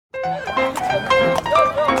Hi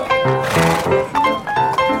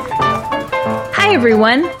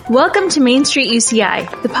everyone, welcome to Main Street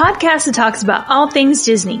UCI, the podcast that talks about all things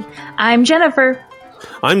Disney. I'm Jennifer.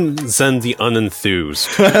 I'm Zen the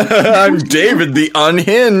Unenthused. I'm David the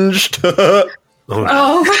Unhinged. I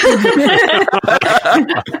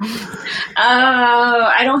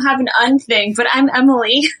don't have an thing, but I'm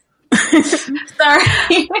Emily.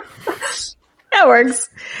 Sorry. That works.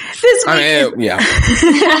 This week, yeah. you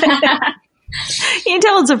can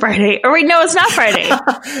tell it's a Friday. Or wait, no, it's not Friday.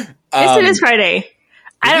 Yes, it is Friday.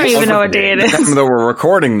 I don't even know what day it is. Though we're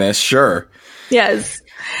recording this, sure. Yes.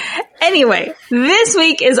 Anyway, this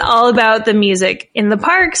week is all about the music in the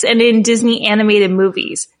parks and in Disney animated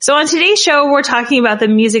movies. So on today's show, we're talking about the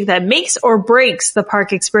music that makes or breaks the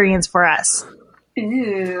park experience for us.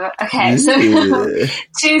 Ooh, okay. So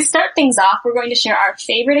to start things off, we're going to share our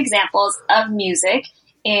favorite examples of music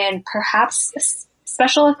and perhaps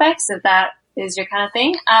special effects, if that is your kind of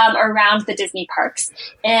thing, around the Disney parks.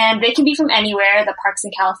 And they can be from anywhere, the parks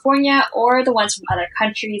in California or the ones from other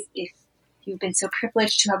countries, if you've been so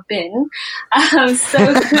privileged to have been.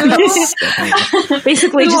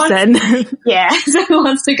 Basically just said. Yeah, so who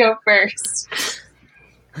wants to go first?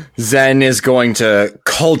 Zen is going to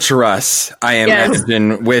culture us, I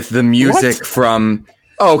imagine, with the music from...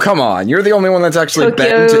 Oh, come on. You're the only one that's actually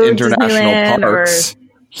Tokyo, been to international Disneyland, parks.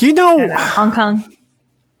 You know, Hong Kong.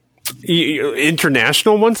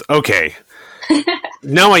 International ones? Okay.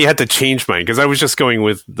 Now I had to change mine because I was just going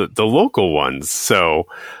with the local ones. So,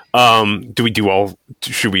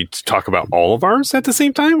 should we talk about all of ours at the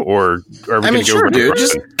same time? Or are we going to go sure, dude.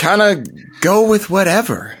 Just kind of go with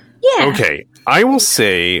whatever. Yeah. Okay. I will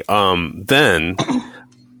say, then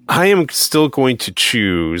I am still going to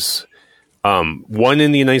choose one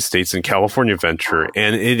in the United States in California Adventure,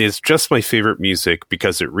 and it is just my favorite music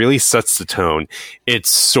because it really sets the tone.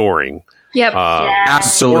 It's Soaring. Yep.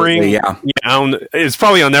 Absolutely, Soaring, yeah. It's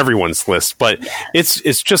probably on everyone's list, but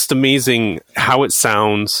it's just amazing how it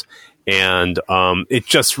sounds. And it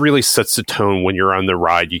just really sets the tone when you're on the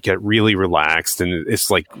ride. You get really relaxed, and it's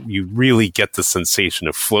like you really get the sensation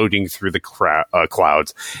of floating through the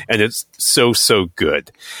clouds, and it's so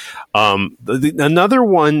good. Another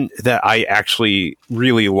one that I actually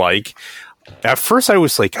really like, at first I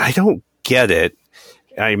was like, I don't get it.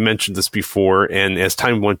 I mentioned this before, and as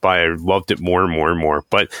time went by, I loved it more and more and more.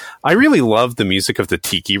 But I really love the music of the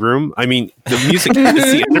Tiki Room. I mean, the music is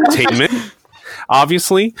the entertainment,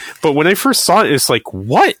 obviously, but when I first saw it, it's like,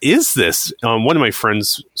 what is this? One of my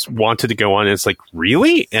friends wanted to go on, and it's like,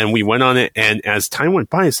 really? And we went on it, and as time went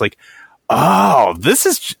by, it's like, oh, this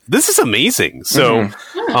is amazing. So,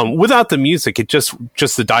 without the music, it just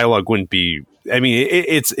the dialogue wouldn't be. I mean,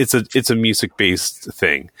 it's a music based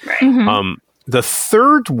thing. Right. Mm-hmm. The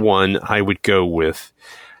third one I would go with.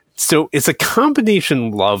 So it's a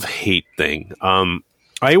combination love-hate thing.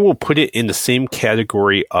 I will put it in the same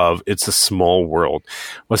category of It's a Small World.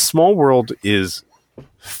 A Small World is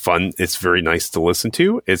fun. It's very nice to listen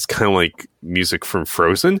to. It's kind of like music from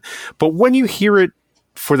Frozen. But when you hear it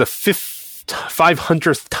for the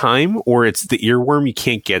 500th time, or it's the earworm you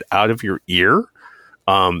can't get out of your ear,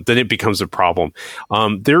 then it becomes a problem.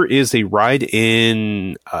 There is a ride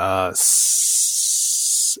in, I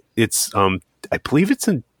believe it's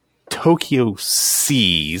in Tokyo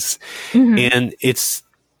Seas, and it's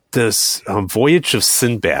this Voyage of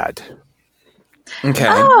Sinbad. Okay.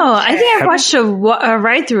 Oh, I think I've watched a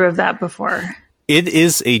ride through of that before. It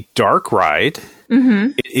is a dark ride.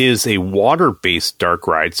 Mm-hmm. It is a water-based dark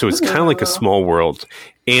ride, so it's kind of like a Small World.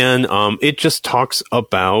 And it just talks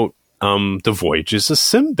about the Voyages of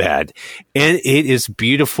Sinbad. And it is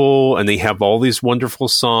beautiful, and they have all these wonderful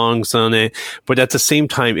songs on it. But at the same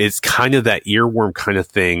time, it's kind of that earworm kind of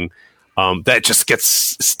thing that just gets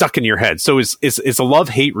stuck in your head. So it's a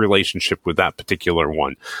love-hate relationship with that particular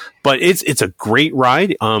one. But it's a great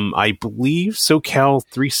ride. I believe SoCal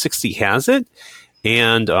 360 has it.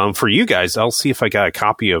 And for you guys, I'll see if I got a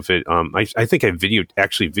copy of it. I think I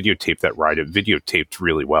videotaped that ride. It videotaped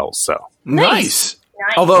really well. So nice.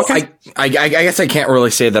 Although I guess I can't really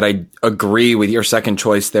say that I agree with your second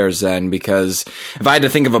choice there, Zen, because if I had to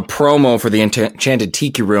think of a promo for the Enchanted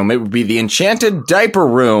Tiki Room, it would be the Enchanted Diaper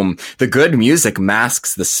Room. The good music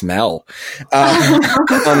masks the smell.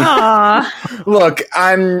 Look,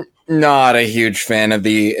 I'm not a huge fan of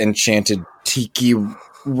the Enchanted Tiki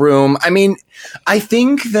Room. I mean, I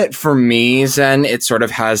think that for me, Zen, it sort of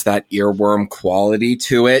has that earworm quality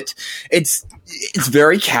to it. It's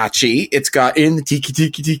very catchy. It's got in the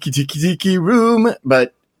tiki room,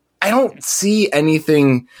 but I don't see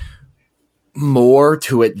anything more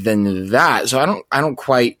to it than that. So I don't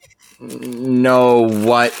quite know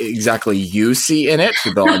what exactly you see in it,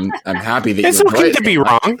 though I'm happy that it's you okay to be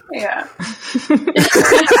wrong. Yeah.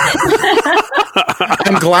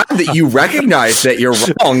 I'm glad that you recognize that you're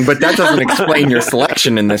wrong, but that doesn't explain your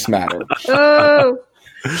selection in this matter. Oh.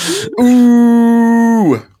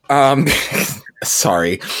 Ooh.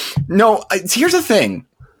 Sorry. No, here's the thing.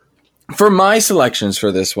 For my selections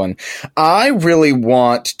for this one, I really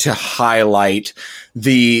want to highlight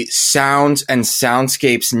the sounds and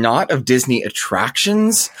soundscapes, not of Disney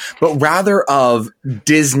attractions, but rather of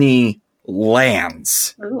Disney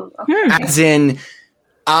lands. Ooh, okay. As in,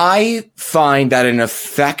 I find that an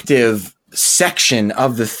effective section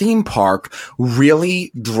of the theme park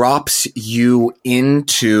really drops you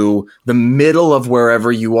into the middle of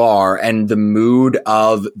wherever you are and the mood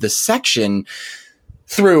of the section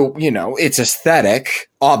through, its aesthetic,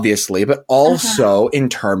 obviously, but also in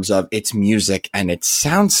terms of its music and its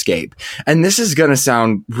soundscape. And this is going to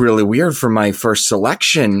sound really weird for my first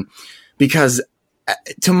selection because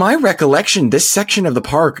to my recollection, this section of the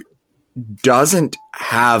park doesn't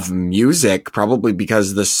have music, probably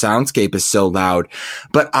because the soundscape is so loud.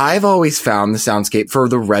 But I've always found the soundscape for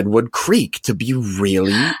the Redwood Creek to be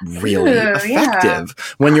really, really effective. Yeah.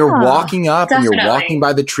 When you're walking up definitely. And you're walking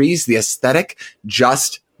by the trees, the aesthetic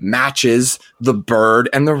just matches the bird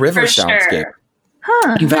and the river soundscape. Sure.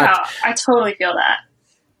 Huh. In fact, I totally feel that.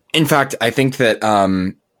 In fact, I think that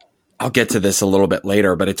I'll get to this a little bit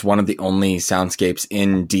later, but it's one of the only soundscapes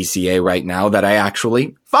in DCA right now that I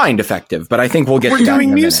actually find effective. But I think we'll get to that. We're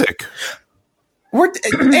doing music.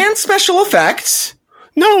 And special effects.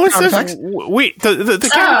 No, it says, wait, the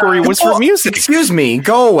category was for music. Excuse me,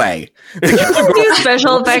 go away. You can do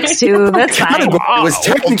special effects too. That's fine. It was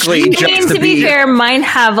technically to be fair, mine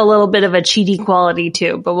have a little bit of a cheaty quality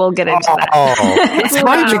too, but we'll get into that.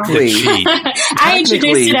 Technically. I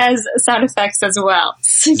introduced it as sound effects as well.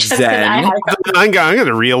 Zen. I'm going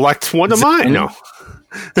to re-elect one of mine. No.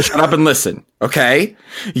 Shut up and listen, okay?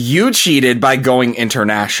 You cheated by going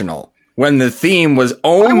international when the theme was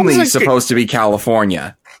only supposed to be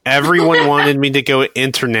California. Everyone wanted me to go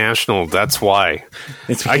international. That's why.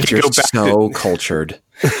 It's because you're so cultured.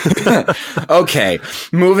 Okay,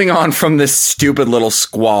 moving on from this stupid little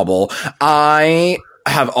squabble, I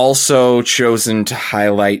have also chosen to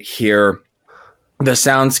highlight here the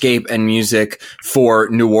soundscape and music for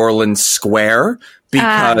New Orleans Square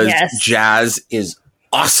because jazz is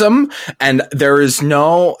awesome. And there is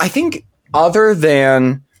no, I think, other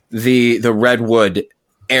than the Redwood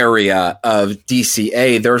area of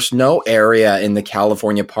DCA, there's no area in the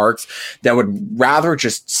California parks that would rather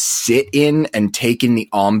just sit in and take in the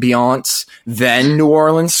ambiance than New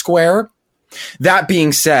Orleans Square. That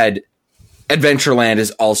being said, Adventureland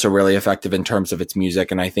is also really effective in terms of its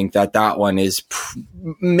music, and I think that one is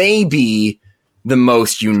maybe the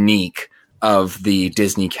most unique of the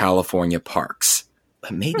Disney California parks.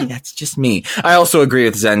 But maybe that's just me. I also agree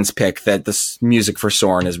with Zen's pick that the music for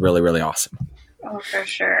Soarin' is really, really awesome. Oh, for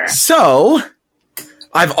sure. So,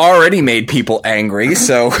 I've already made people angry,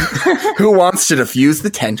 so who wants to diffuse the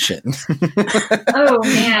tension? Oh,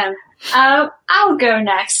 man. I'll go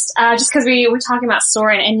next, just because we were talking about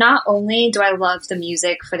Soarin', and not only do I love the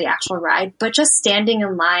music for the actual ride, but just standing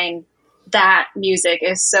in line, that music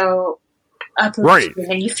is so uplifting,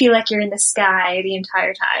 and you feel like you're in the sky the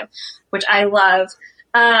entire time, which I love.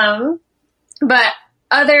 But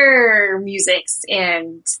other musics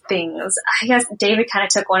and things, I guess David kind of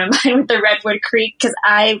took one of mine with the Redwood Creek, because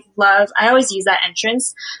I always use that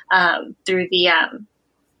entrance through the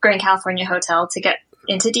Grand California Hotel to get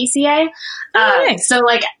into DCA. Nice. So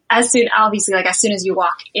as soon as you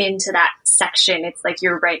walk into that section, it's like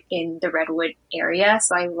you're right in the Redwood area.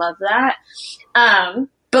 So I love that.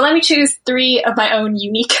 But let me choose 3 of my own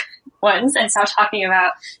unique ones and start talking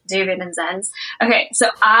about David and Zen's. Okay, so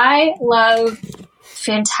I love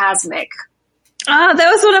Fantasmic. That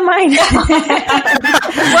was one of mine.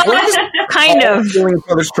 Well, kind of. Doing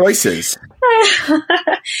other choices.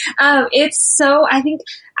 It's so, I think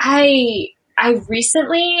I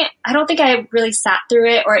recently, I don't think I really sat through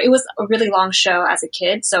it, or it was a really long show as a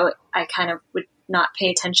kid, so I kind of would not pay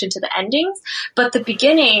attention to the endings, but the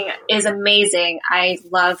beginning is amazing. I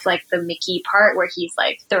love the Mickey part where he's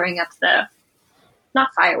throwing up the, not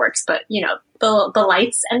fireworks, but the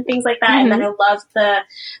lights and things like that. Mm-hmm. And then I love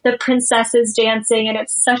the princesses dancing, and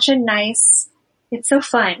it's such a nice, it's so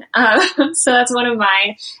fun. So that's one of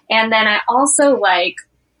mine. And then I also like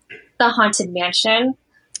the Haunted Mansion.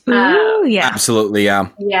 Ooh, yeah. Absolutely, yeah.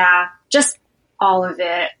 Yeah, just all of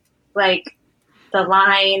it. The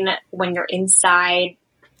line when you're inside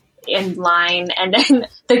in line, and then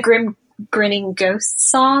the Grim Grinning Ghost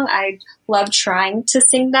song. I love trying to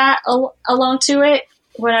sing that along to it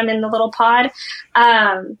when I'm in the little pod.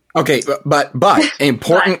 Okay, but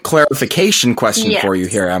important clarification question for you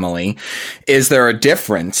here, Emily. Is there a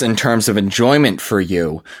difference in terms of enjoyment for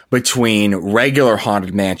you between regular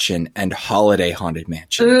Haunted Mansion and Holiday Haunted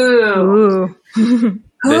Mansion? Ooh.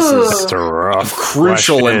 This is of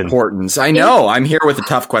crucial importance. I know. I'm here with the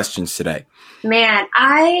tough questions today. Man,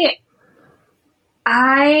 I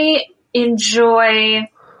enjoy,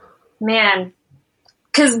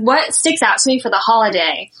 because what sticks out to me for the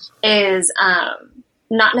holiday is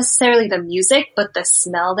not necessarily the music, but the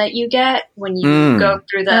smell that you get when you go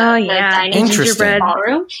through the dining gingerbread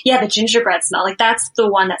ballroom. Yeah, the gingerbread smell. Like that's the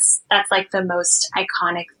one that's like the most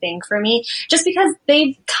iconic thing for me. Just because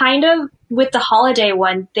they've kind of, with the holiday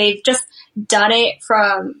one, they've just done it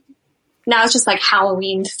from, now it's just like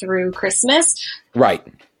Halloween through Christmas. Right.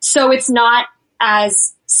 So it's not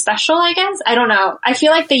as special, I guess. I don't know. I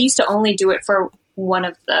feel like they used to only do it for one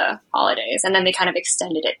of the holidays, and then they kind of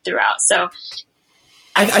extended it throughout. So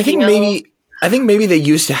I think maybe they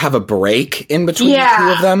used to have a break in between the two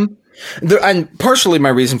of them. And partially my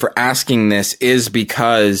reason for asking this is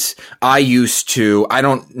because I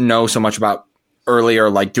don't know so much about earlier,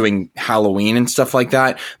 like doing Halloween and stuff like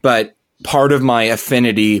that, but part of my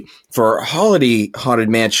affinity for Holiday Haunted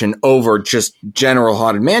Mansion over just general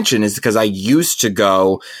Haunted Mansion is because I used to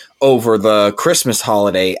go over the Christmas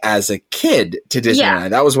holiday as a kid to Disneyland. Yeah.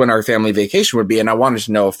 That was when our family vacation would be, and I wanted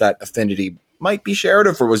to know if that affinity might be shared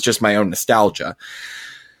or if it was just my own nostalgia.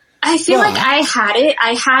 I feel like I had it.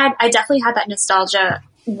 I definitely had that nostalgia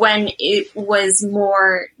when it was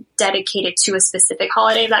more dedicated to a specific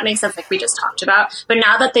holiday. If that makes sense, like we just talked about. But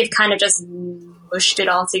now that they've kind of just mushed it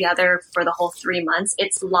all together for the whole 3 months,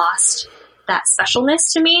 it's lost that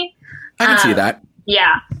specialness to me. I can see that.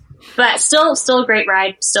 Yeah. But still a great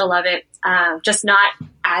ride. Still love it. Just not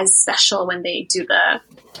as special when they do the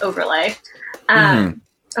overlay.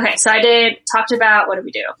 Okay, so talked about, what did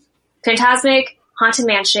we do? Fantasmic, Haunted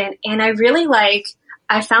Mansion, and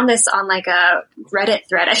I found this on like a Reddit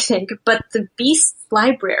thread, I think, but the Beast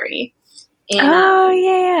Library.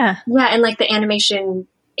 Yeah, in like the animation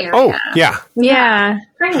area. Oh, yeah. Yeah.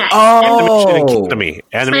 Very nice. Oh.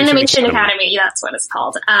 Animation Academy, that's what it's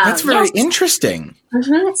called. That's very interesting.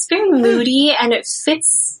 It's very moody, and it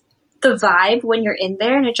fits the vibe when you're in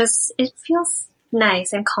there, and it feels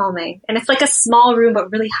nice and calming. And it's like a small room,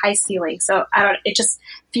 but really high ceiling. So it just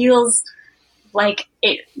feels like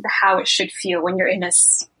how it should feel when you're in a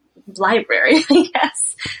library, I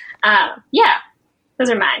guess. Yeah, those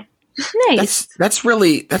are mine. Nice. That's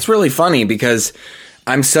really funny because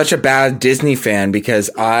I'm such a bad Disney fan because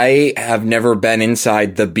I have never been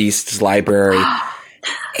inside the Beast's library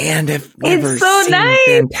and have never seen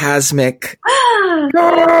Fantasmic.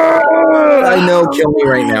 I know, kill me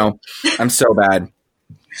right now. I'm so bad.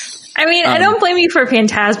 I mean, I don't blame you for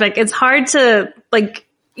Fantasmic. It's hard to, like,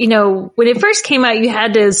 you know, when it first came out, you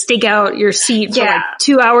had to stake out your seat for like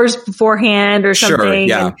 2 hours beforehand or something. Sure,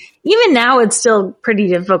 yeah. And even now, it's still pretty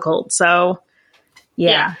difficult. So,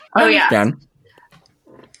 yeah. Oh, yeah. Done.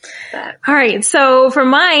 All right. So for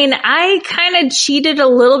mine, I kind of cheated a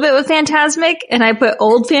little bit with Fantasmic, and I put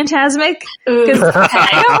old Fantasmic because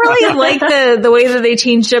I don't really like the way that they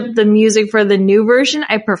changed up the music for the new version.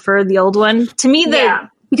 I prefer the old one. To me,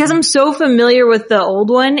 because I'm so familiar with the old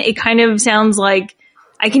one, it kind of sounds like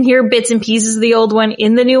I can hear bits and pieces of the old one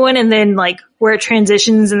in the new one, and then like where it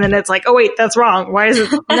transitions, and then it's like, oh wait, that's wrong. Why is it?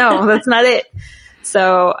 No, that's not it.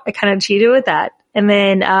 So I kind of cheated with that. And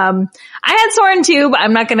then I had Soarin' too, but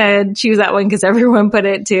I'm not going to choose that one because everyone put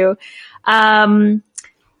it too. I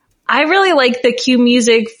really like the cue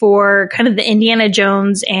music for kind of the Indiana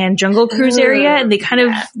Jones and Jungle Cruise area, and they kind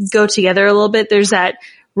of go together a little bit. There's that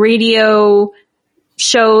radio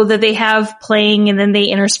show that they have playing, and then they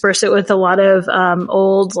intersperse it with a lot of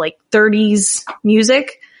old like 30s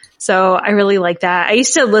music. So I really like that. I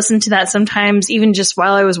used to listen to that sometimes, even just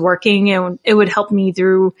while I was working, and it would help me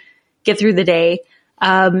get through the day.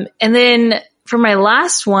 And then for my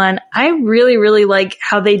last one, I really, really like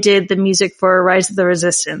how they did the music for Rise of the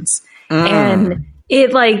Resistance. And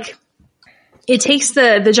it takes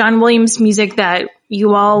the John Williams music that we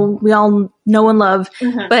all know and love,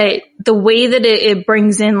 but the way that it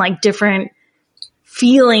brings in like different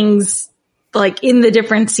feelings, like in the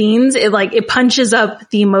different scenes, it punches up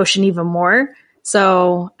the emotion even more.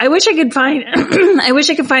 So I wish I could find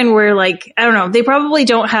where, like, I don't know, they probably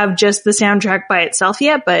don't have just the soundtrack by itself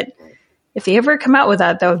yet, but if they ever come out with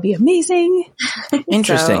that would be amazing.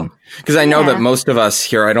 Interesting. Because I know that most of us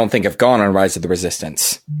here, I don't think have gone on Rise of the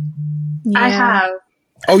Resistance. Yeah. I have.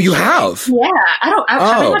 Oh, you have? Yeah, have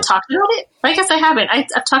I not talked about it? I guess I haven't. I've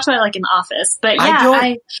talked about it like in the office, but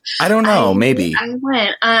yeah, I don't know. Maybe I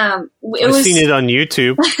went. I've seen it on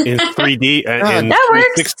YouTube in 3D and that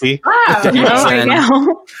works. 360. Wow, right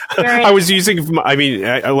now. I was using. I mean,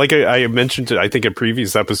 I mentioned it. I think a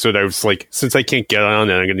previous episode. I was like, since I can't get on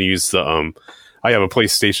it, I'm going to use the I have a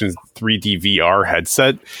PlayStation 3D VR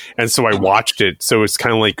headset, and so I watched it. So it's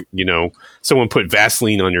kind of like, someone put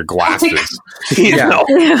Vaseline on your glasses.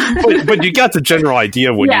 But you got the general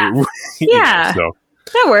idea when you. So.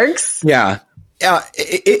 That works. Yeah.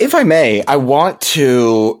 If I may, I want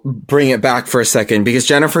to bring it back for a second because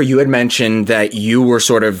Jennifer, you had mentioned that you were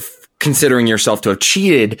sort of considering yourself to have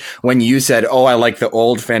cheated when you said, "Oh, I like the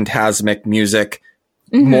old Fantasmic music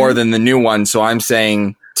more than the new one." So I'm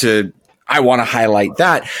saying I want to highlight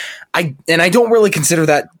that. I don't really consider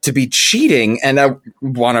that to be cheating. And I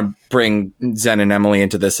want to bring Zen and Emily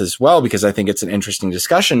into this as well, because I think it's an interesting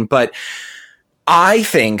discussion. But I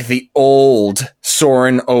think the old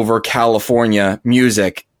Soarin' Over California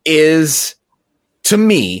music is, to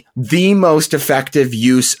me, the most effective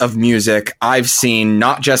use of music I've seen,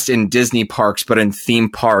 not just in Disney parks, but in theme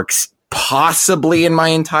parks, possibly in my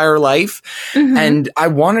entire life. And I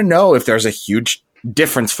want to know if there's a huge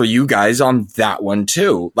difference for you guys on that one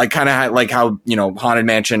too. Like kind of like how, Haunted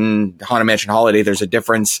Mansion Holiday, there's a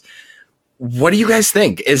difference. What do you guys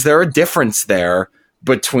think? Is there a difference there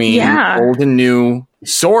between old and new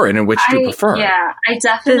Soarin', and which do you prefer? Yeah, I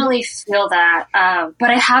definitely feel that.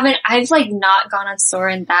 But I've not gone on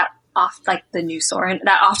Soarin' that off, like the new Soarin'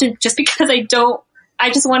 that often, just because I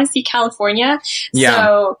just want to see California. Yeah.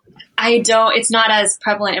 So it's not as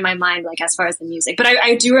prevalent in my mind, like as far as the music, but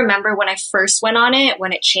I do remember when I first went on it,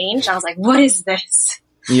 when it changed, I was like, what is this?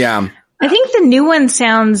 Yeah. I think the new one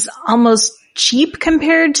sounds almost cheap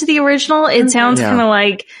compared to the original. It sounds kind of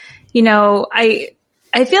like,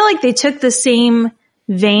 I feel like they took the same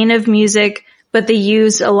vein of music, but they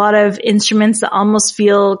used a lot of instruments that almost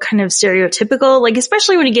feel kind of stereotypical, like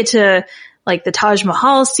especially when you get to like the Taj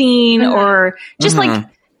Mahal scene or just like,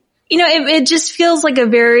 it just feels like a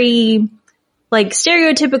very like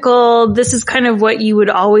stereotypical, this is kind of what you would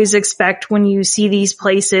always expect when you see these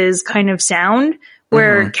places kind of sound,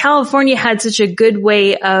 where California had such a good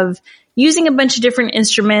way of using a bunch of different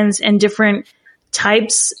instruments and different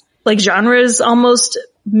types, like genres almost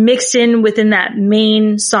mixed in within that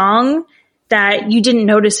main song, that you didn't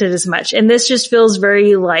notice it as much. And this just feels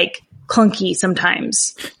very like clunky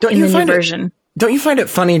sometimes in the new version. Don't you find it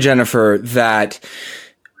funny, Jennifer, that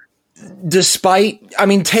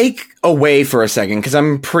take away for a second, because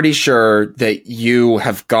I'm pretty sure that you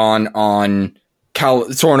have gone on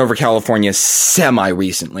Soarin' Over California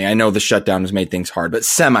semi-recently. I know the shutdown has made things hard, but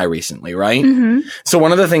semi-recently, right? So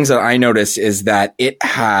one of the things that I noticed is that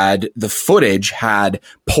the footage had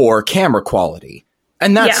poor camera quality.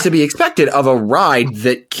 And that's to be expected of a ride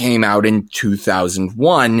that came out in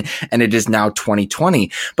 2001 and it is now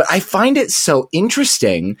 2020. But I find it so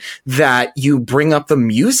interesting that you bring up the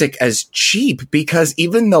music as cheap, because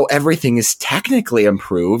even though everything is technically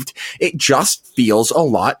improved, it just feels a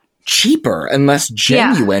lot cheaper and less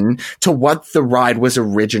genuine to what the ride was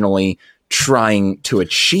originally trying to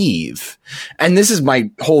achieve. And this is my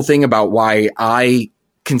whole thing about why I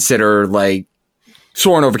consider like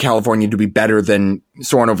Soarin' Over California to be better than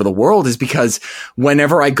Soarin' Over the World, is because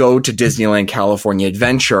whenever I go to Disneyland California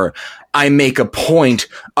Adventure, I make a point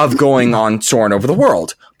of going on Soarin' Over the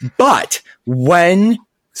World. But when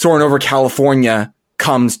Soarin' Over California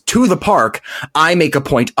comes to the park, I make a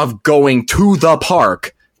point of going to the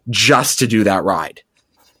park just to do that ride.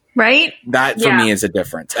 Right? That for me is a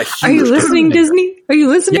difference. Are you listening, Disney? Are you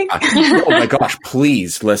listening? Yeah. Oh my gosh,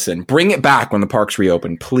 please listen. Bring it back when the parks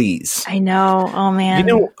reopen, please. I know. Oh man.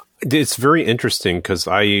 It's very interesting because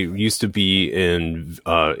I used to be in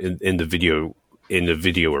the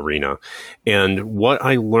video arena, and what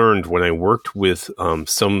I learned when I worked with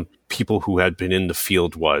some people who had been in the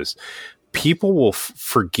field was people will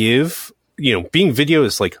forgive. Being video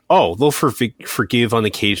is like, they'll forgive on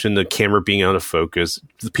occasion the camera being out of focus.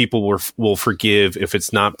 The people will forgive if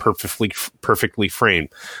it's not perfectly framed.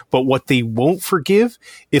 But what they won't forgive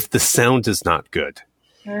if the sound is not good.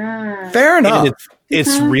 Fair enough.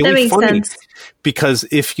 It's really funny because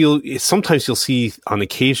sometimes you'll see on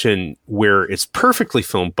occasion where it's perfectly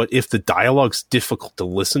filmed, but if the dialogue's difficult to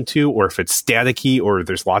listen to, or if it's staticky, or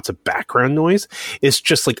there's lots of background noise, it's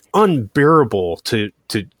just like unbearable to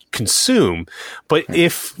consume. But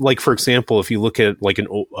if, like, for example, if you look at like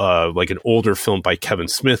an older film by Kevin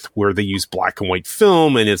Smith where they use black and white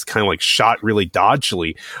film and it's kind of like shot really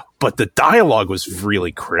dodgily, but the dialogue was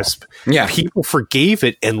really crisp. Yeah. People forgave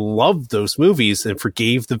it and loved those movies and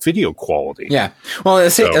forgave the video quality. Yeah. Well, a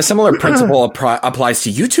similar principle applies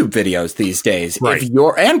to YouTube videos these days. Right.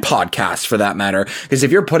 And podcasts for that matter. Because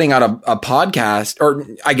if you're putting out a podcast, or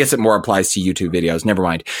I guess it more applies to YouTube videos, never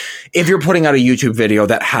mind. If you're putting out a YouTube video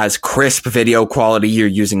that has crisp video quality, you're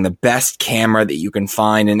using the best camera that you can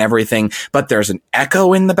find and everything, but there's an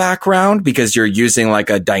echo in the background because you're using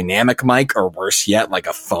like a dynamic mic, or worse yet, like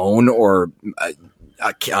a phone or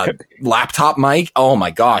a laptop mic. Oh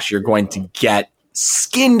my gosh, you're going to get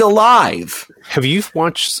skinned alive. Have you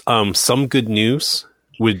watched Some Good News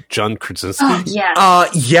with John Krasinski? Oh, yeah.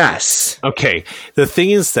 Yes. Okay. The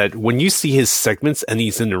thing is that when you see his segments and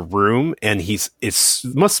he's in a room and it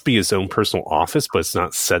must be his own personal office, but it's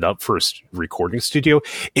not set up for a recording studio.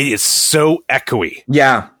 It is so echoey.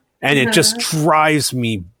 Yeah. And it just drives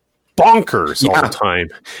me bonkers all the time.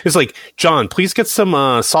 It's like, John, please get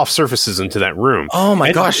some soft surfaces into that room. Oh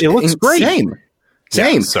my gosh. It looks great. Same.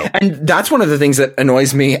 Yeah, so. And that's one of the things that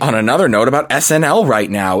annoys me on another note about SNL right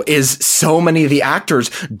now is so many of the actors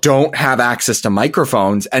don't have access to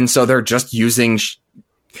microphones. And so they're just using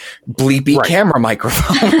bleepy camera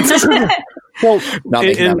microphones. Well, not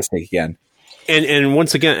making that mistake again. And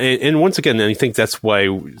once again, I think that's why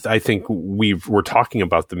I think we're talking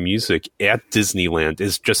about the music at Disneyland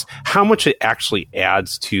is just how much it actually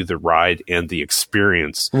adds to the ride and the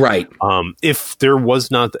experience. Right. If there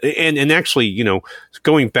was not, and actually, you know,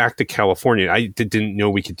 going back to California, I didn't know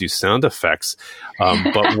we could do sound effects.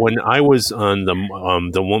 But when I was on the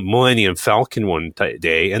Millennium Falcon one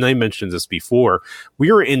day, and I mentioned this before,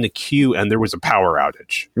 we were in the queue and there was a power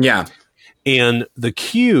outage. Yeah. And the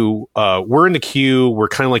queue, we're in the queue. We're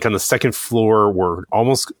kind of like on the second floor. We're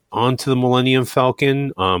almost onto the Millennium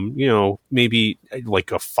Falcon. You know, maybe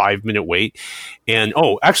like a 5-minute wait. And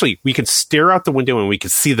actually, we could stare out the window and we could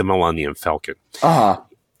see the Millennium Falcon.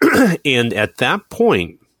 And at that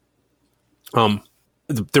point,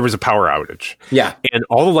 there was a power outage. Yeah. And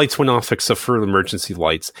all the lights went off except for the emergency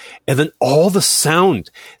lights. And then all the sound,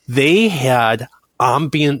 they had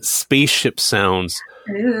ambient spaceship sounds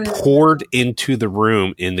poured into the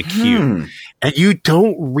room in the queue. And you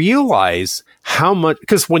don't realize how much,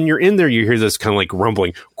 because when you're in there, you hear this kind of like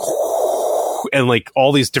rumbling and like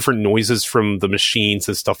all these different noises from the machines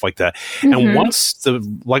and stuff like that. And once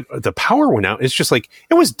the power went out, it's just like,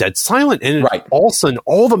 it was dead silent. And all of a sudden,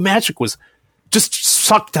 all the magic was just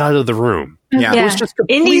sucked out of the room. Yeah. Yeah. It was just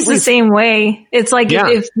Indy's the same way. It's like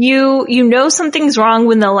if you know something's wrong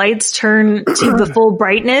when the lights turn to the full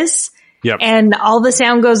brightness. Yep. And all the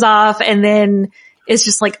sound goes off, and then it's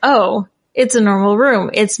just like, oh, it's a normal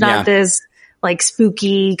room. It's not this like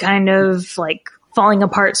spooky kind of like falling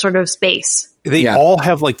apart sort of space. They all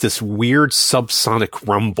have like this weird subsonic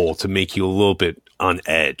rumble to make you a little bit on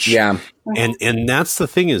edge. Yeah. And that's the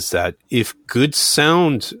thing is that if good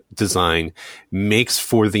sound design makes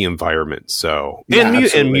for the environment. So,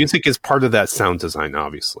 and music is part of that sound design,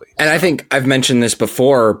 obviously. And I think I've mentioned this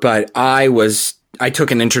before, but I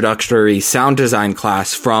took an introductory sound design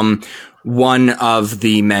class from one of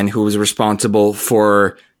the men who was responsible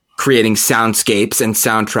for creating soundscapes and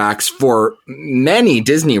soundtracks for many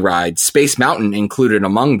Disney rides, Space Mountain included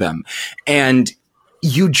among them. And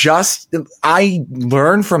I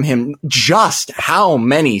learned from him just how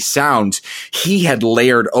many sounds he had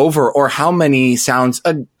layered over, or how many sounds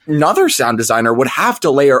another sound designer would have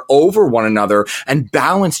to layer over one another and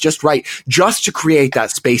balance just right, just to create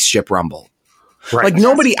that spaceship rumble. Right. Like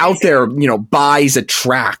nobody out there, buys a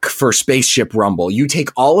track for Spaceship Rumble. You take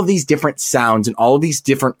all of these different sounds and all of these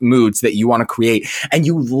different moods that you want to create and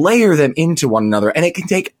you layer them into one another, and it can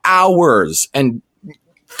take hours and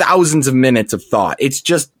thousands of minutes of thought. It's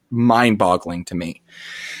just mind-boggling to me.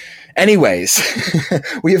 Anyways,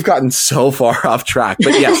 we have gotten so far off track,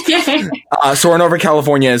 but yes, Soarin' Over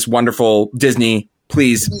California is wonderful. Disney,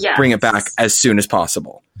 please bring it back as soon as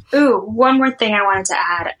possible. Ooh, one more thing I wanted to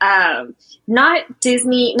add. Not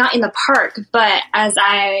Disney, not in the park, but as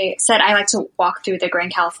I said, I like to walk through the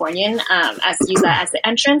Grand Californian, use that as the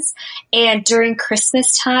entrance. And during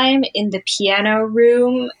Christmas time in the piano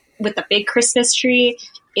room with the big Christmas tree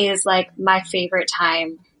is like my favorite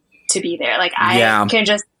time to be there. Like I can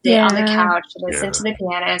just sit on the couch, listen to the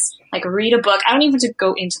pianist, like read a book. I don't even have to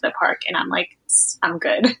go into the park, and I'm like, I'm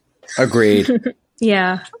good. Agreed.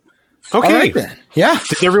 Yeah. Okay. Right, yeah.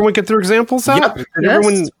 Did everyone get their examples out? Yep. Did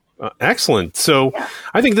everyone? Excellent. So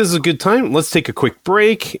I think this is a good time. Let's take a quick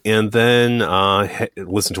break and then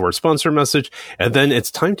listen to our sponsor message. And then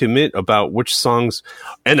it's time to admit about which songs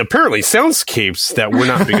and apparently soundscapes that we're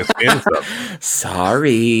not biggest fans of.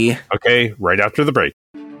 Sorry. Okay. Right after the break.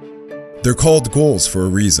 They're called goals for a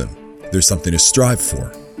reason. There's something to strive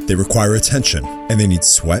for. They require attention, and they need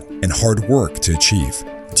sweat and hard work to achieve.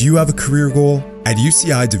 Do you have a career goal? At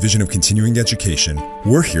UCI Division of Continuing Education,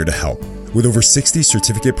 we're here to help. With over 60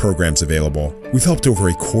 certificate programs available, we've helped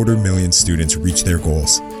over 250,000 students reach their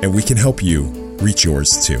goals, and we can help you reach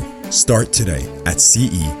yours too. Start today at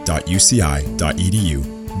ce.uci.edu.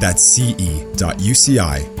 That's ce.uci.edu.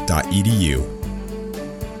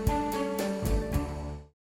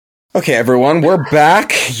 Okay, everyone, we're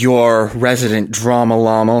back. Your resident drama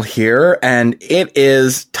llama here, and it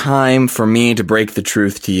is time for me to break the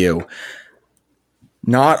truth to you.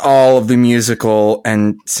 Not all of the musical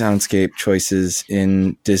and soundscape choices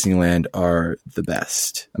in Disneyland are the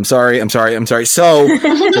best. I'm sorry. So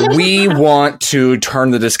we want to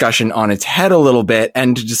turn the discussion on its head a little bit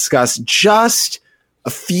and to discuss just a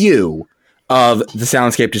few of the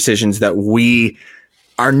soundscape decisions that we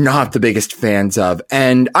are not the biggest fans of.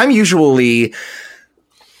 And I'm usually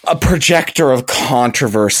a projector of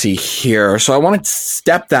controversy here. So I want to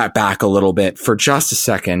step that back a little bit for just a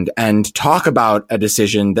second and talk about a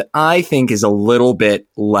decision that I think is a little bit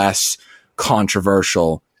less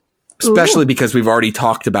controversial, especially because we've already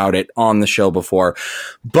talked about it on the show before.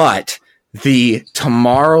 But the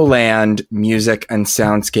Tomorrowland music and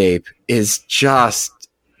soundscape is just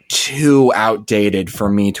too outdated for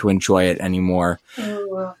me to enjoy it anymore.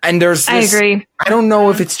 And there's this, I agree. I don't know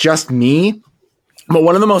if it's just me, but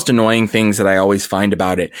one of the most annoying things that I always find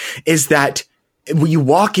about it is that when you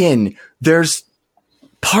walk in, there's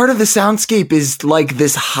part of the soundscape is like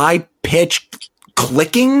this high pitched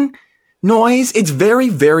clicking noise. It's very,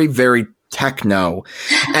 very, very techno.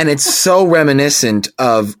 And it's so reminiscent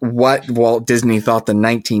of what Walt Disney thought the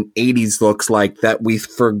 1980s looks like that we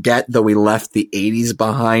forget that we left the 80s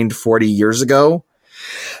behind 40 years ago.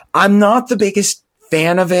 I'm not the biggest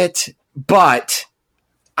fan of it, but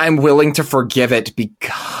I'm willing to forgive it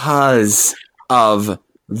because of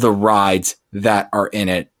the rides that are in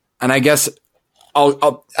it. And I guess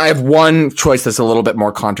I have one choice that's a little bit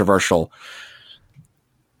more controversial.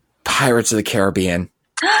 Pirates of the Caribbean.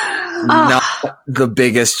 Not the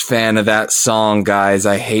biggest fan of that song, guys.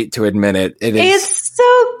 I hate to admit it. It's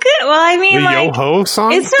so good. Well, I mean, the Yo-Ho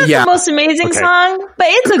song? It's not the most amazing song, but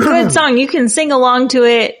it's a good song. You can sing along to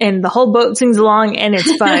it, and the whole boat sings along, and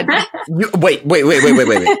it's fun. Wait.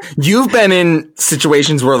 You've been in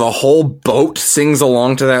situations where the whole boat sings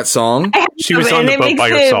along to that song? She was on the boat by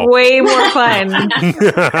herself. It way more fun. In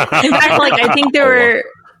fact, I think there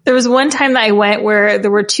was one time that I went where there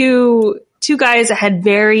were two guys that had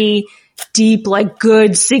very deep,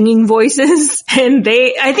 good singing voices. And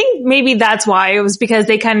I think maybe that's why. It was because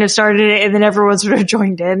they kind of started it and then everyone sort of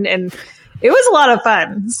joined in, and it was a lot of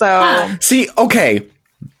fun. So see, okay.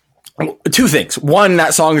 Two things. One,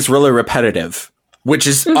 that song is really repetitive, which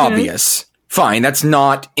is obvious. Fine, that's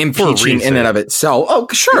not impeaching in and of itself. Oh,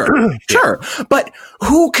 sure, sure. But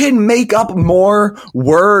who can make up more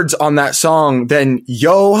words on that song than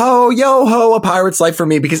yo ho, a pirate's life for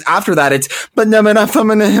me? Because after that, it's I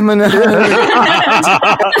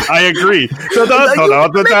agree.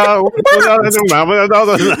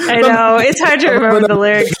 I know, it's hard to remember the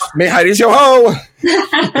lyrics. Heidi's yo ho.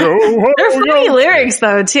 They're funny lyrics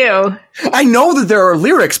though, too. I know that there are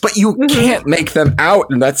lyrics, but you can't make them out,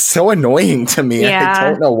 and that's so annoying to me. Yeah. I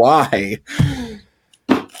don't know why.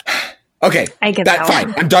 Okay, I get that.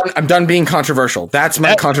 Fine. I'm done being controversial. That's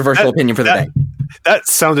my controversial opinion for the day. That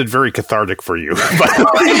sounded very cathartic for you. This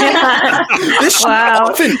show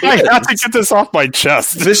often is. I have to get this off my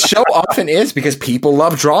chest. This show often is because people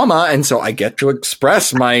love drama, and so I get to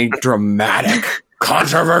express my dramatic,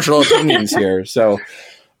 controversial opinions here. So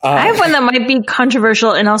I have one that might be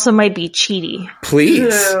controversial and also might be cheaty.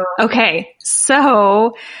 Please. Okay,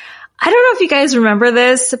 so I don't know if you guys remember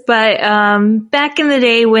this, but back in the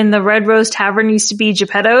day when the Red Rose Tavern used to be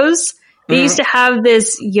Geppetto's, they used to have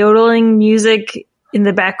this yodeling music in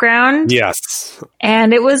the background. Yes.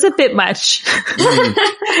 And it was a bit much.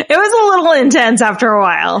 It was a little intense after a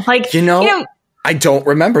while. I don't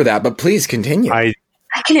remember that, but please continue. I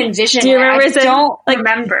can envision it. I don't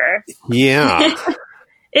remember. Yeah.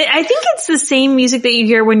 I think it's the same music that you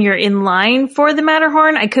hear when you're in line for the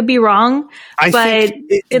Matterhorn. I could be wrong, but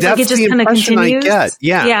it just kind of continues.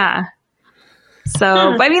 Yeah.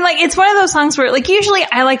 So, but I mean, it's one of those songs where, usually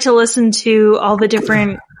I like to listen to all the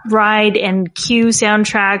different ride and queue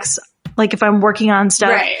soundtracks, if I'm working on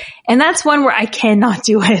stuff. Right. And that's one where I cannot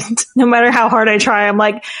do it, no matter how hard I try. I'm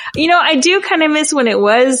I do kind of miss when it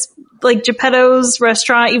was like Geppetto's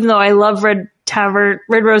restaurant, even though I love Red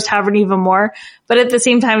Rose Tavern even more. But at the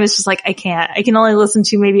same time, it's just like, I can only listen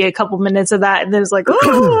to maybe a couple minutes of that. And then it's like,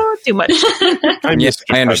 oh, too much.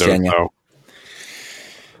 I understand you.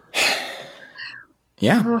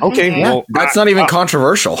 Yeah. Okay. Well, that's not even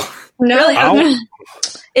controversial. No. Really?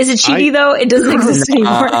 Is it cheaty though? It doesn't exist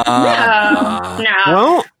anymore. No.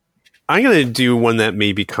 Well, I'm going to do one that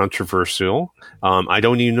may be controversial. I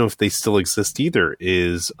don't even know if they still exist either.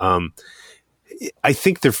 I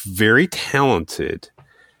think they're very talented,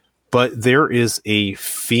 but there is a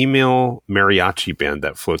female mariachi band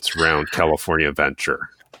that floats around California Adventure.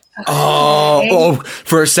 Oh,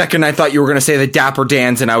 for a second I thought you were going to say the Dapper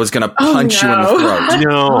Dans and I was going to punch you in the throat.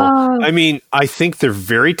 No, I mean, I think they're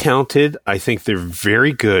very talented. I think they're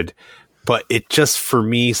very good, but it just, for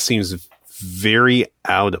me, seems very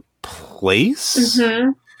out of place.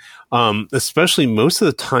 Mm-hmm. Especially most of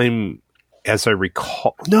the time, as I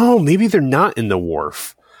recall. No, maybe they're not in the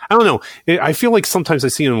Wharf. I don't know. I feel like sometimes I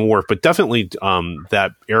see them in Wharf, but definitely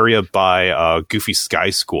that area by Goofy Sky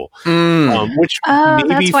School. Which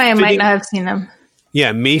that's why I might not have seen them. Yeah,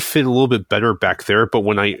 it may fit a little bit better back there. But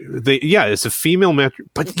when it's a female,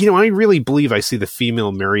 but I really believe I see the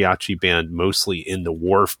female mariachi band mostly in the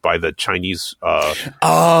Wharf by the Chinese. Yeah.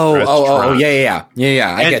 I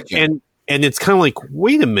get you. And it's kind of like,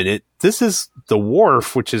 wait a minute, this is the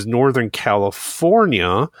Wharf, which is Northern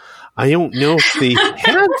California. I don't know if they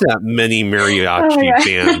had that many mariachi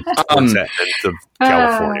bands towards that end of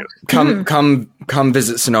California. Come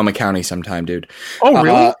visit Sonoma County sometime, dude. Oh,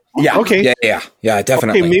 really? Yeah. Okay. Yeah,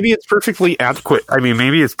 definitely. Okay, maybe it's perfectly adequate. I mean,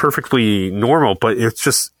 maybe it's perfectly normal, but it's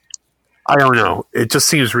just, I don't know. It just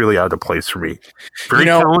seems really out of place for me. Very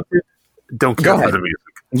talented. Don't care for the music.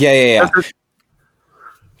 Yeah.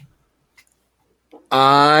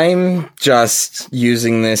 I'm just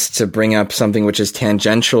using this to bring up something which is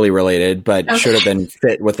tangentially related, but should have been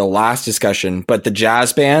fit with the last discussion. But the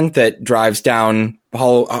jazz band that drives down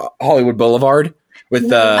Hollywood Boulevard with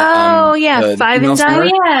the Five and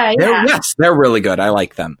Dime. Yes, they're really good. I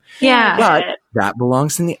like them. Yeah, but that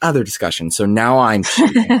belongs in the other discussion. So now I'm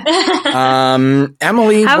cheating.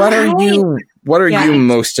 Emily, what are you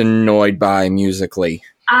most annoyed by musically?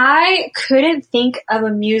 I couldn't think of a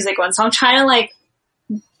music one, so I'm trying to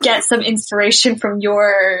get some inspiration from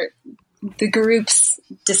the group's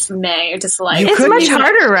dismay or dislike. It's much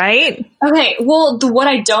harder, right? Okay, well, what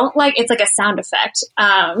I don't like, it's like a sound effect.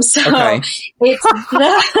 It's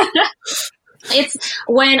it's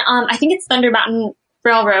when I think it's Thunder Mountain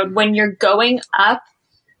Railroad, when you're going up,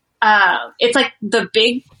 it's like the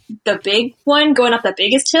big one going up the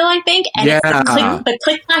biggest hill, I think, and it's the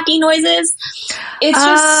click-clacky noises. It's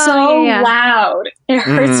just so loud. It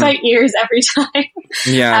hurts my ears every time.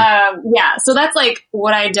 So that's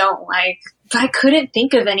what I don't like. But I couldn't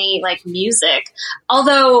think of any music.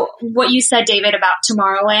 Although what you said, David, about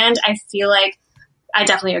Tomorrowland, I feel like I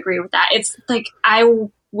definitely agree with that. It's I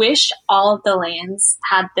wish all of the lands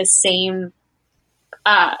had the same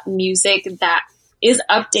music that is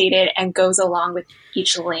updated and goes along with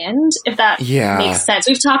each land, if that makes sense.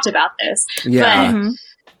 We've talked about this, but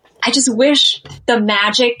I just wish the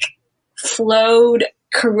magic flowed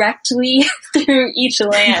correctly through each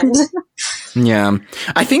land. Yeah.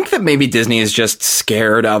 I think that maybe Disney is just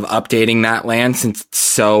scared of updating that land since it's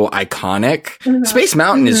so iconic. Mm-hmm. Space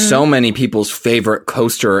Mountain is so many people's favorite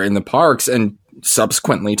coaster in the parks, and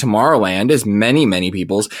subsequently Tomorrowland is many, many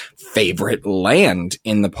people's favorite land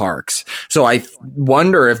in the parks. So I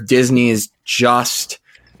wonder if Disney is just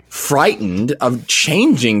frightened of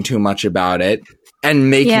changing too much about it and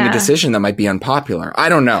making a decision that might be unpopular. I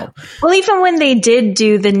don't know. Well, even when they did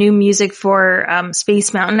do the new music for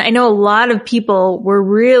Space Mountain, I know a lot of people were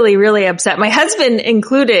really, really upset. My husband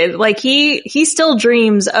included. He still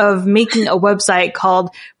dreams of making a website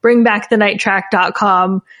called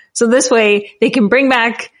bringbackthenighttrack.com. So this way they can bring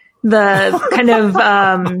back the kind of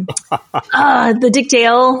the Dick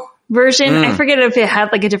Dale version. I forget if it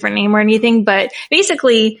had a different name or anything, but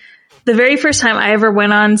basically the very first time I ever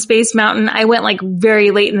went on Space Mountain, I went very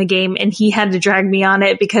late in the game, and he had to drag me on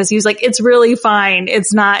it because he was like, it's really fine.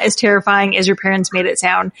 It's not as terrifying as your parents made it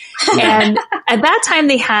sound. And at that time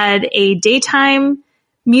they had a daytime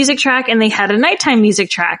music track and they had a nighttime music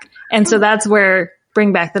track. And so that's where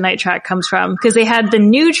Bring Back the Night Track comes from, because they had the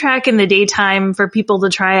new track in the daytime for people to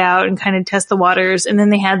try out and kind of test the waters. And then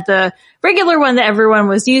they had the regular one that everyone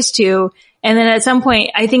was used to. And then at some point,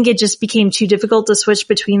 I think it just became too difficult to switch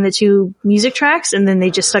between the two music tracks. And then they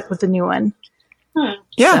just stuck with the new one.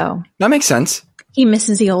 Yeah, so that makes sense. He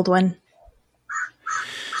misses the old one.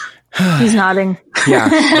 He's nodding. Yeah.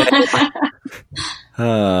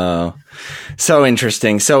 Oh. So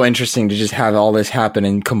interesting to just have all this happen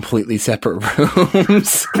in completely separate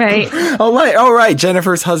rooms. Right. Oh, right.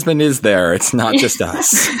 Jennifer's husband is there. It's not just us.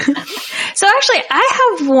 So actually,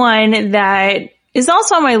 I have one that is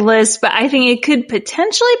also on my list, but I think it could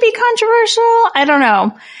potentially be controversial. I don't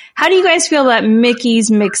know. How do you guys feel about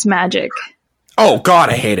Mickey's Mixed Magic? Oh, God,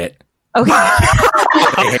 I hate it. Okay.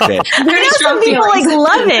 I hate it. I know some people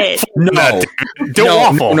love it. No.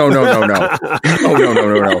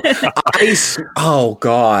 Oh,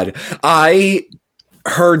 God. I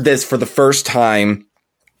heard this for the first time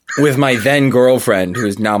with my then girlfriend, who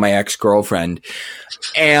is now my ex-girlfriend.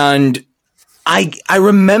 And I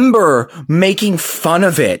remember making fun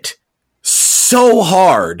of it so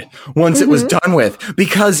hard once it was done with,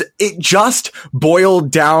 because it just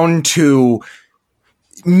boiled down to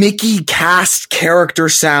Mickey cast character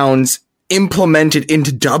sounds implemented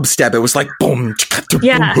into dubstep. It was like boom.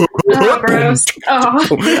 Yeah. Gross. I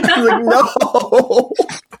was like, no.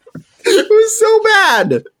 It was so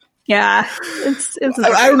bad. Yeah. It's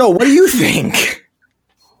I don't know. What do you think?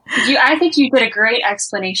 I think you did a great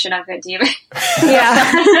explanation of it, David.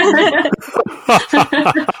 Yeah.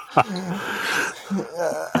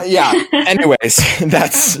 Yeah. Anyways,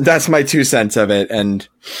 that's my 2 cents of it, and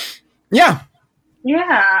yeah.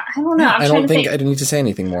 Yeah, I don't know. I don't think I need to say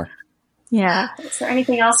anything more. Yeah. Is there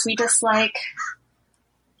anything else we dislike?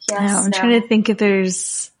 Yes. No, I'm trying to think if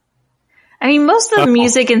there's. I mean, most of the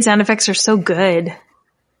music and sound effects are so good.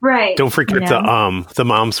 Right. Don't forget the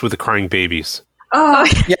moms with the crying babies. Oh,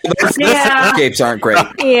 Yeah, those escapes aren't great.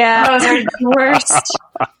 Yeah. those are the worst.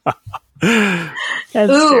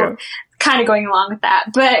 That's true. Kind of going along with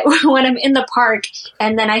that. But when I'm in the park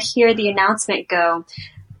and then I hear the announcement go,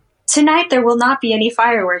 tonight there will not be any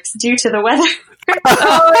fireworks due to the weather.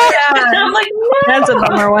 Oh, yeah. I'm like, no. That's a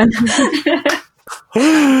bummer one.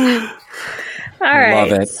 All right.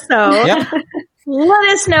 Love it. So let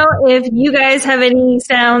us know if you guys have any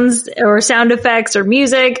sounds or sound effects or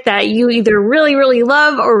music that you either really, really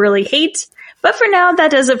love or really hate. But for now,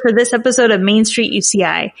 that does it for this episode of Main Street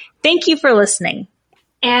UCI. Thank you for listening.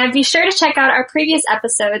 And be sure to check out our previous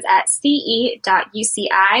episodes at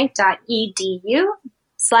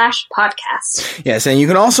ce.uci.edu/podcast. Yes, and you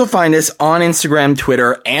can also find us on Instagram,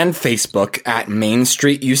 Twitter, and Facebook at Main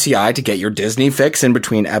Street UCI to get your Disney fix in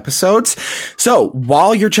between episodes. So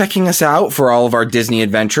while you're checking us out for all of our Disney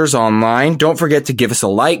adventures online, don't forget to give us a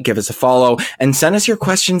like, give us a follow, and send us your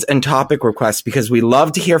questions and topic requests, because we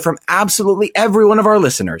love to hear from absolutely every one of our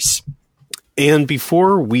listeners. And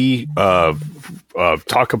before we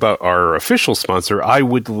talk about our official sponsor, I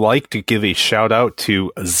would like to give a shout out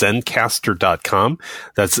to Zencastr.com.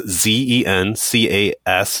 That's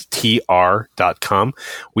Zencastr.com.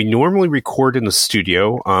 We normally record in the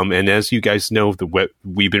studio, and as you guys know,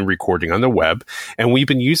 we've been recording on the web, and we've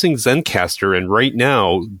been using Zencastr. And right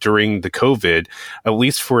now, during the COVID, at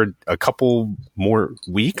least for a couple more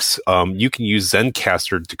weeks, you can use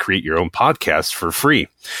Zencastr to create your own podcast for free.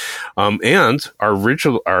 And our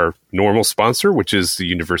normal sponsor, which is the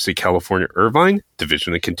University of California, Irvine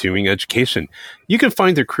Division of Continuing Education. You can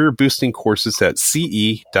find their career boosting courses at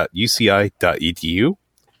ce.uci.edu.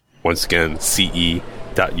 Once again, ce.uci.edu.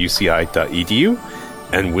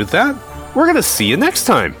 And with that, we're going to see you next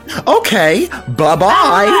time. Okay,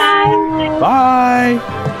 bye-bye. Bye.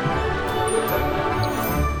 Bye.